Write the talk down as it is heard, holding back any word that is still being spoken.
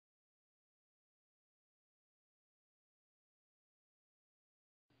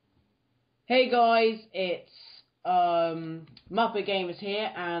Hey guys, it's Muppet Gamers here,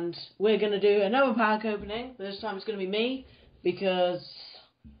 and we're gonna do another pack opening. This time it's gonna be me because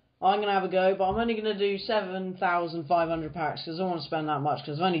I'm gonna have a go, but I'm only gonna do 7,500 packs because I don't want to spend that much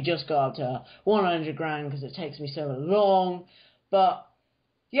because I've only just got up to 100 grand because it takes me so long. But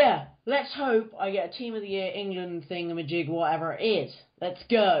yeah, let's hope I get a Team of the Year England thingamajig, whatever it is. Let's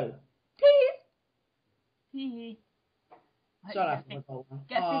go. Hee Shut up, my goal.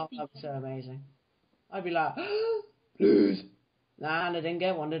 Get Oh, 50. that was so amazing. I'd be like, please. Nah, and I didn't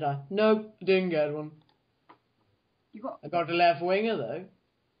get one, did I? Nope, didn't get one. You got. I got a left winger though.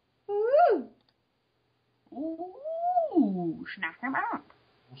 Ooh, snap him up.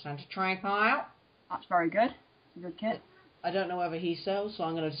 I sent a trade pile. That's very good. It's a good kit. I don't know whether he sells, so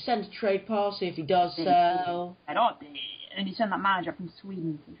I'm going to send a trade pile, see if he does sell. I don't. And you send that manager from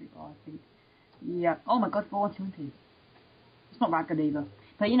Sweden, I think. Yeah. Oh my God, 420. It's not that good either.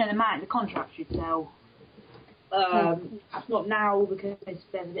 But you know, the contract should sell. Perhaps not now because there's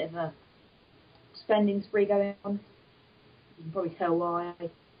a bit of a spending spree going on. You can probably tell why.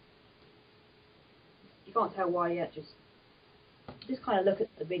 You can't tell why yet. Just kind of look at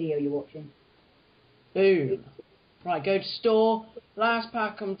the video you're watching. Boom. Right, go to store. Last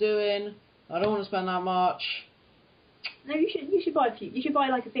pack I'm doing. I don't want to spend that much. No, you should buy a few. You should buy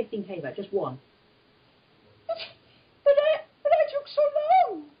like a 15k bet, just one. But I took so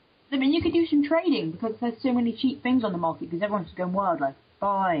long. I mean, you could do some trading because there's so many cheap things on the market because everyone's going wild like,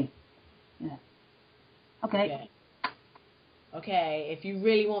 buy. Yeah. Okay. Okay, if you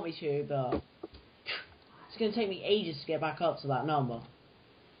really want me to, but it's going to take me ages to get back up to that number.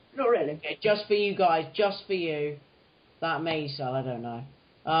 Not really. Okay, just for you guys, just for you. That may sell, I don't know.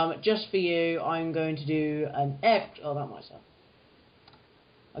 Just for you, I'm going to do an extra. Oh, that might sell.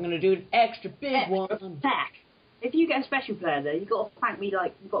 I'm going to do an extra big one. Back. If you get a special player there, you've got to thank me,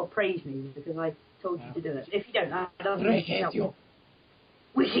 like, you've got to praise me because I told you to do it. If you don't, that doesn't make sense.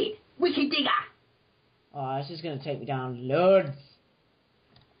 Wicked digger! Oh, this is going to take me down loads.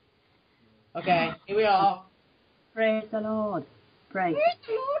 Okay, here we are. Praise the Lord. Pray. Praise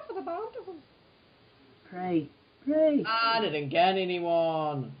the Lord for the bountiful. Pray. Pray. I didn't get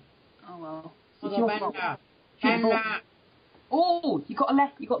anyone. Oh well. It's your fault. Oh, you got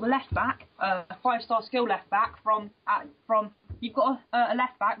the left back, 5-star skill left back from. You've got a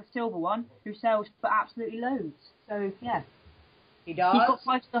left back, the silver one, who sells for absolutely loads. So yeah. He does. He's got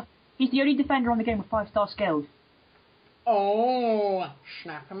 5-star. He's the only defender on the game with 5-star skills. Oh,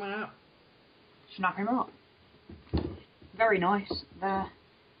 snap him out. Snap him up. Very nice.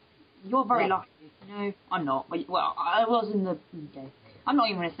 You're very lucky. No, I'm not. Well, I was in the. Okay. I'm not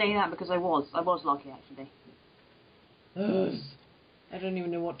even going to say that because I was lucky actually. I don't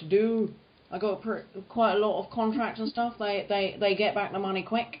even know what to do. I got quite a lot of contracts and stuff. They get back the money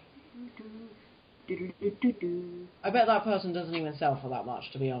quick. I bet that person doesn't even sell for that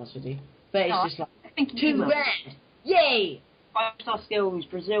much, to be honest with you. But it's just like $2 grand. Yay! 5-star skills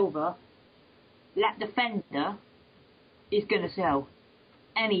Brazilva. Left defender is going to sell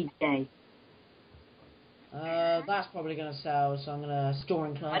any day. That's probably going to sell, so I'm going to store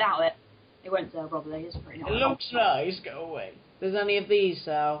in club. I doubt it. It won't sell probably. It's pretty nice. It looks nice. Go away. Does any of these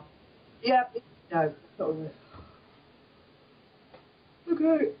sell? Yep. No. Probably.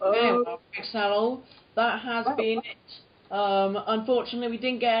 Okay. Excel. That has been it. Unfortunately, we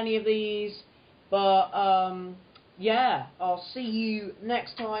didn't get any of these, but yeah. I'll see you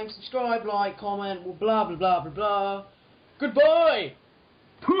next time. Subscribe, like, comment, blah blah blah blah blah. Goodbye.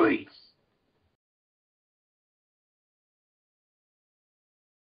 Peace.